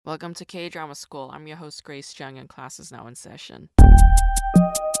Welcome to K-Drama School. I'm your host, Grace Jung, and class is now in session.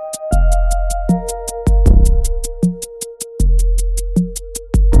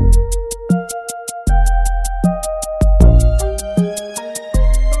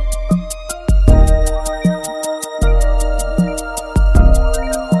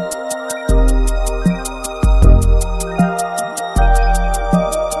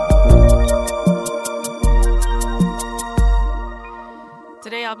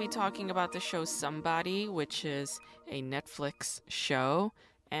 Today I'll be talking about the show Somebody, which is a Netflix show,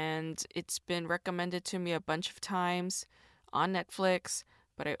 and it's been recommended to me a bunch of times on Netflix,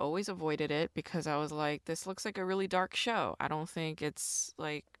 but I always avoided it because I was like, this looks like a really dark show. I don't think it's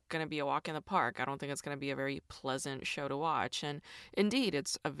like gonna be a walk in the park. I don't think it's gonna be a very pleasant show to watch. And indeed,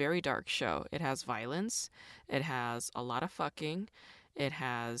 it's a very dark show. It has violence, it has a lot of fucking, it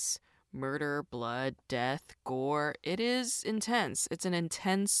has murder, blood, death, gore. It is intense. It's an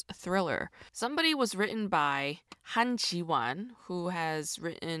intense thriller. Somebody was written by Han Ji-wan, who has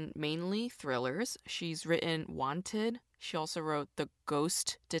written mainly thrillers. She's written Wanted. She also wrote The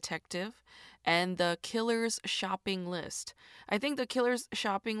Ghost Detective and The Killer's Shopping List. I think The Killer's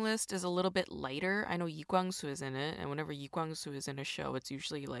Shopping List is a little bit lighter. I know Yi Kwang-soo is in it, and whenever Yi Kwang-soo is in a show, it's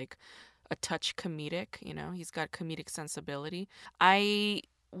usually like a touch comedic, he's got comedic sensibility. I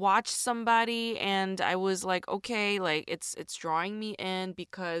watched Somebody and I was like, okay, like it's drawing me in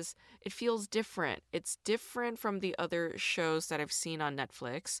because it feels different. It's different from the other shows that I've seen on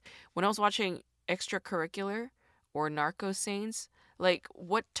Netflix. When I was watching Extracurricular or Narco Saints, like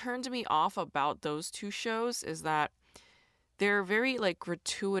what turned me off about those two shows is that they're very like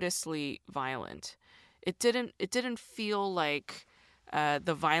gratuitously violent. It didn't feel like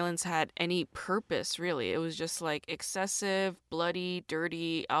the violence had any purpose, really. It was just like excessive, bloody,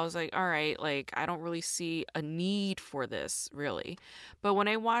 dirty. I was like, all right, like I don't really see a need for this, really. But when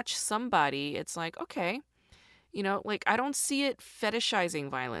I watch Somebody, it's like, okay, like I don't see it fetishizing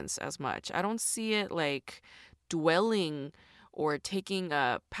violence as much. I don't see it like dwelling or taking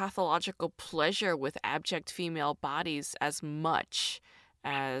a pathological pleasure with abject female bodies as much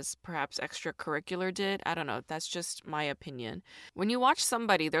as perhaps Extracurricular did. I don't know. That's just my opinion. When you watch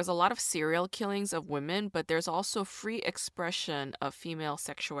Somebody, there's a lot of serial killings of women, but there's also free expression of female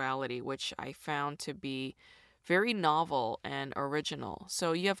sexuality, which I found to be very novel and original.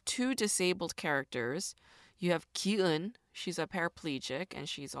 So you have two disabled characters. You have Ki-eun, she's a paraplegic and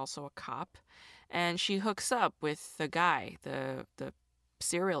she's also a cop, and she hooks up with the guy, the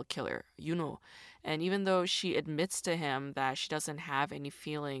serial killer, Yuno. And even though she admits to him that she doesn't have any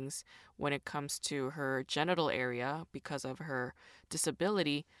feelings when it comes to her genital area because of her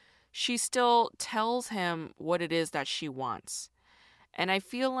disability, she still tells him what it is that she wants. And I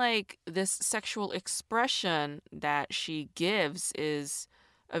feel like this sexual expression that she gives is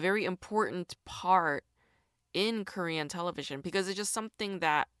a very important part in Korean television because it's just something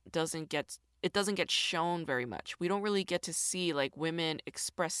that doesn't get shown very much. We don't really get to see like women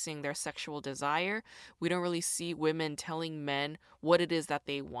expressing their sexual desire. We don't really see women telling men what it is that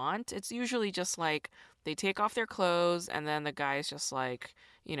they want. It's usually just like they take off their clothes and then the guy's just like,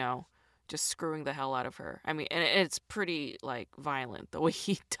 just screwing the hell out of her. I mean, and it's pretty like violent the way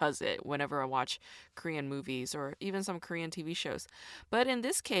he does it whenever I watch Korean movies or even some Korean TV shows. But in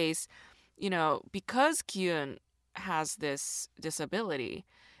this case, because Kyun has this disability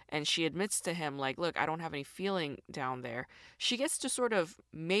and she admits to him, like, look, I don't have any feeling down there, she gets to sort of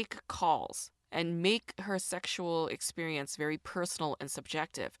make calls and make her sexual experience very personal and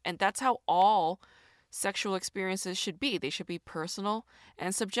subjective. And that's how all sexual experiences should be. They should be personal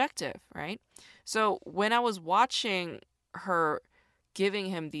and subjective, right? So when I was watching her giving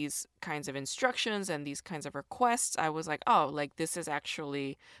him these kinds of instructions and these kinds of requests, I was like, oh, like this is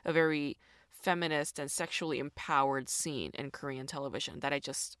actually a very feminist and sexually empowered scene in Korean television that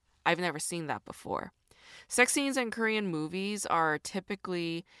I've never seen that before. Sex scenes in Korean movies are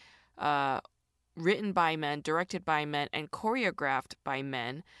typically written by men, directed by men, and choreographed by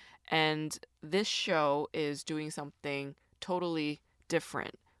men. And this show is doing something totally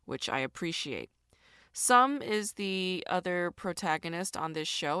different, which I appreciate. Sum is the other protagonist on this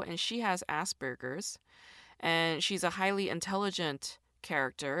show, and she has Asperger's. And she's a highly intelligent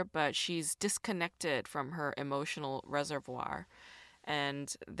character, but she's disconnected from her emotional reservoir.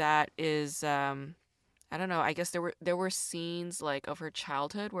 And that is, I don't know, I guess there were scenes like of her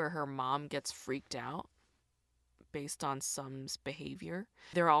childhood where her mom gets freaked out based on Sum's behavior.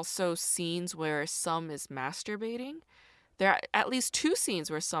 There are also scenes where Sum is masturbating. There are at least two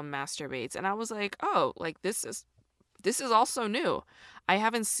scenes where Sum masturbates, and I was like, oh, like this is also new. I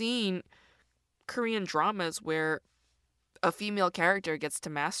haven't seen Korean dramas where a female character gets to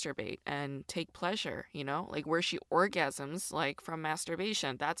masturbate and take pleasure, like where she orgasms like from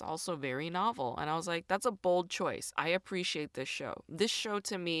masturbation. That's also very novel. And I was like, that's a bold choice. I appreciate this show. This show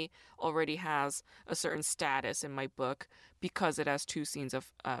to me already has a certain status in my book because it has 2 scenes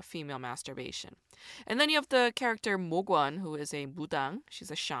of female masturbation. And then you have the character Mogwon, who is a mudang. She's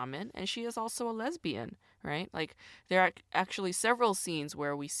a shaman, and she is also a lesbian, right? Like there are actually several scenes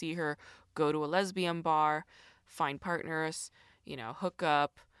where we see her go to a lesbian bar, find partners, hook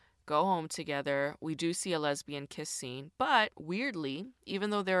up, go home together. We do see a lesbian kiss scene, but weirdly, even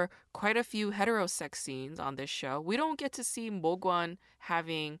though there are quite a few heterosex scenes on this show, we don't get to see Mogwon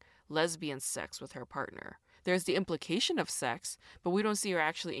having lesbian sex with her partner. There's the implication of sex, but we don't see her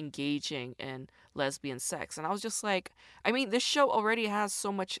actually engaging in lesbian sex. And I was just like, I mean, this show already has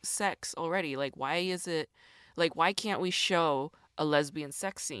so much sex already. Like, why can't we show a lesbian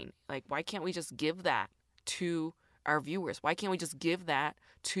sex scene? Like, why can't we just give that to our viewers? Why can't we just give that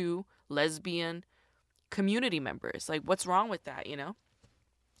to lesbian community members? Like, what's wrong with that,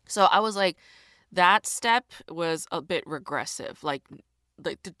 So I was like, that step was a bit regressive. Like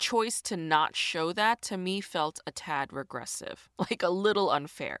the choice to not show that to me felt a tad regressive, like a little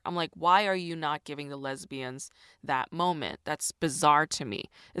unfair. I'm like, why are you not giving the lesbians that moment? That's bizarre to me,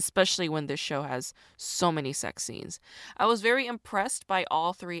 especially when this show has so many sex scenes. I was very impressed by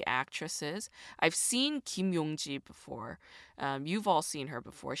all 3 actresses. I've seen Kim Yong-ji before. You've all seen her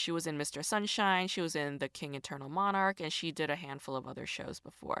before. She was in Mr. Sunshine. She was in The King Eternal Monarch, and she did a handful of other shows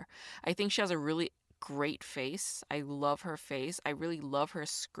before. I think she has a really great face. I love her face. I really love her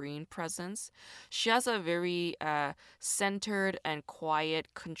screen presence. She has a very centered and quiet,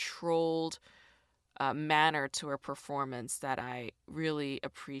 controlled manner to her performance that I really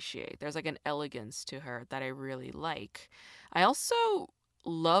appreciate. There's like an elegance to her that I really like. I also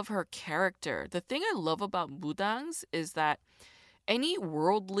love her character. The thing I love about mudangs is that any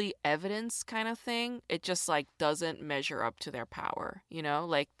worldly evidence kind of thing, it just like doesn't measure up to their power,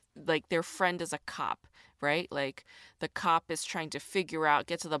 like their friend is a cop, right? Like the cop is trying to figure out,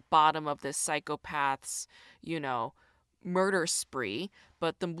 get to the bottom of this psychopath's, murder spree,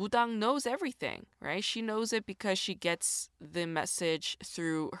 but the mudang knows everything, right? She knows it because she gets the message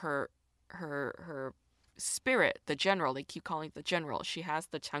through her spirit, the general. They keep calling it the general. She has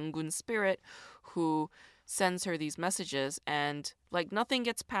the Changun spirit who sends her these messages, and like nothing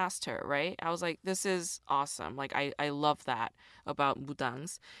gets past her, right? I was like, this is awesome. Like I love that about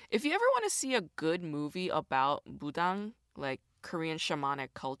mudangs. If you ever want to see a good movie about mudang, like Korean shamanic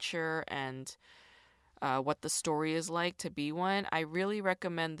culture and what the story is like to be one, I really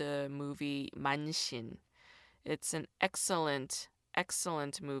recommend the movie Manshin. It's an excellent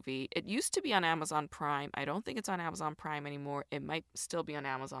movie. It used to be on Amazon Prime. I don't think it's on Amazon Prime anymore. It might still be on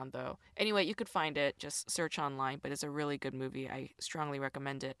Amazon though. Anyway, you could find it. Just search online, but it's a really good movie. I strongly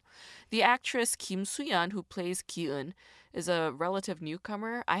recommend it. The actress Kim Soo-yeon, who plays Ki-eun, is a relative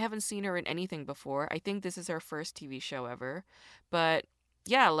newcomer. I haven't seen her in anything before. I think this is her first TV show ever. But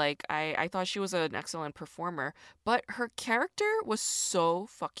yeah, like I thought she was an excellent performer, but her character was so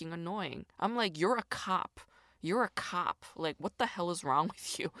fucking annoying. I'm like, you're a cop. You're a cop. Like, what the hell is wrong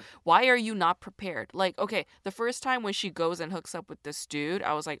with you? Why are you not prepared? Like, okay, the first time when she goes and hooks up with this dude,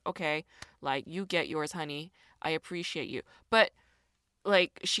 I was like, okay, like, you get yours, honey. I appreciate you. But,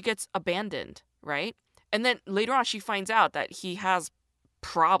 like, she gets abandoned, right? And then later on, she finds out that he has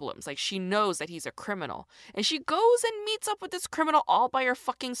problems. Like, she knows that he's a criminal. And she goes and meets up with this criminal all by her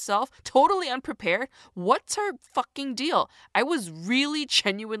fucking self, totally unprepared. What's her fucking deal? I was really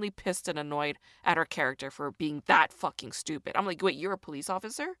genuinely pissed and annoyed at her character for being that fucking stupid. I'm like, wait, you're a police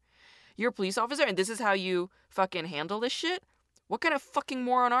officer? You're a police officer and this is how you fucking handle this shit? What kind of fucking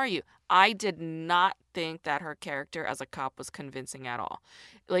moron are you? I did not think that her character as a cop was convincing at all.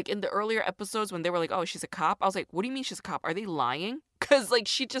 Like in the earlier episodes when they were like, oh, she's a cop, I was like, what do you mean she's a cop? Are they lying? Because like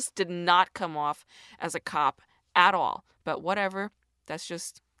she just did not come off as a cop at all. But whatever. That's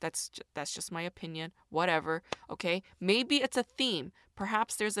just my opinion. Whatever. Okay? Maybe it's a theme.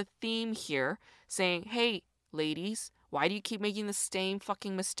 Perhaps there's a theme here saying, hey, ladies, why do you keep making the same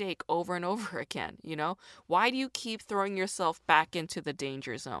fucking mistake over and over again? Why do you keep throwing yourself back into the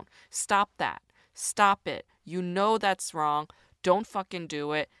danger zone? Stop that. Stop it. You know that's wrong. Don't fucking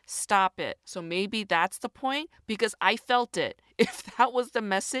do it. Stop it. So maybe that's the point, because I felt it. If that was the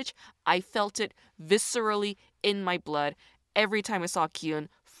message, I felt it viscerally in my blood every time I saw Ki-eun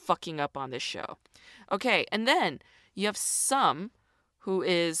fucking up on this show. Okay, and then you have Sum, who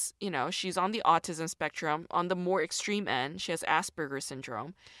is, she's on the autism spectrum, on the more extreme end. She has Asperger's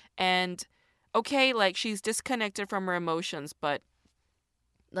syndrome. And, okay, like, she's disconnected from her emotions, but,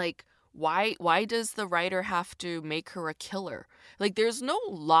 like, Why does the writer have to make her a killer? Like, there's no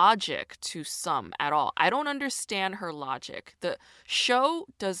logic to Sum at all. I don't understand her logic. The show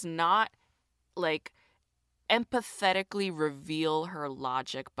does not, like, empathetically reveal her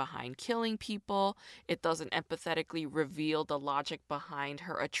logic behind killing people. It doesn't empathetically reveal the logic behind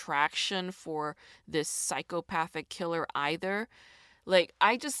her attraction for this psychopathic killer either. Like,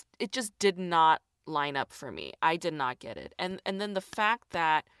 it just did not line up for me. I did not get it. And then the fact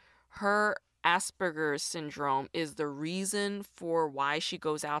that her Asperger's syndrome is the reason for why she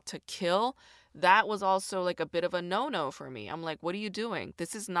goes out to kill, that was also like a bit of a no-no for me. I'm like, what are you doing?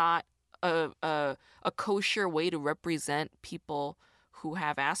 This is not a kosher way to represent people who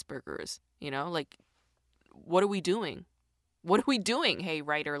have Asperger's, you know? Like, what are we doing? What are we doing? Hey,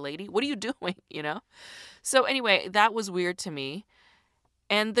 writer lady, what are you doing, you know? So anyway, that was weird to me.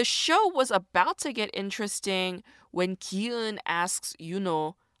 And the show was about to get interesting when Ki-eun asks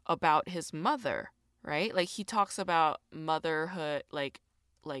Yuno about his mother, right? Like, he talks about motherhood, like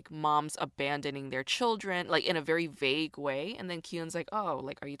moms abandoning their children, like in a very vague way. And then Ki-eun's like, oh,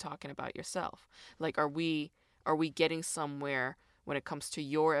 like, are you talking about yourself? Like, are we getting somewhere when it comes to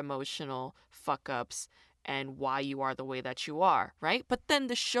your emotional fuck ups and why you are the way that you are, right? But then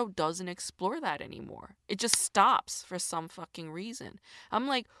the show doesn't explore that anymore. It just stops for some fucking reason. I'm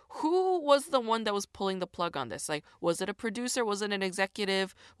like, who was the one that was pulling the plug on this? Like, was it a producer? Was it an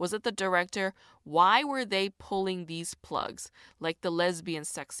executive? Was it the director? Why were they pulling these plugs? Like the lesbian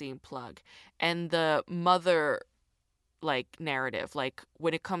sex scene plug and the mother like narrative, like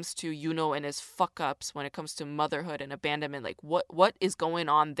when it comes to Yuno and his fuck ups, when it comes to motherhood and abandonment, like what is going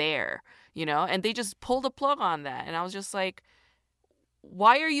on there, you know? And they just pulled the plug on that, and I was just like,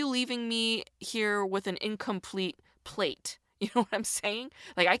 why are you leaving me here with an incomplete plate? You know what I'm saying?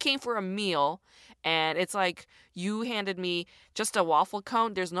 Like, I came for a meal, and it's like you handed me just a waffle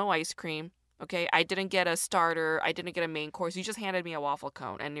cone. There's no ice cream. Okay, I didn't get a starter. I didn't get a main course. You just handed me a waffle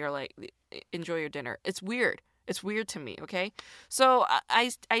cone, and you're like, enjoy your dinner. It's weird. It's weird to me, okay? So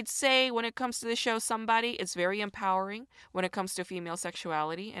I'd say when it comes to the show Somebody, it's very empowering when it comes to female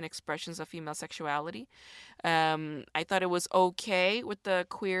sexuality and expressions of female sexuality. I thought it was okay with the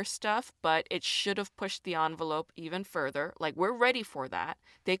queer stuff, but it should have pushed the envelope even further. Like, we're ready for that.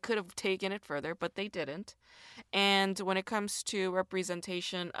 They could have taken it further, but they didn't. And when it comes to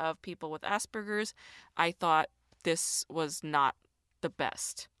representation of people with Asperger's, I thought this was not the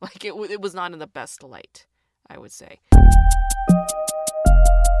best. Like, it was not in the best light, I would say.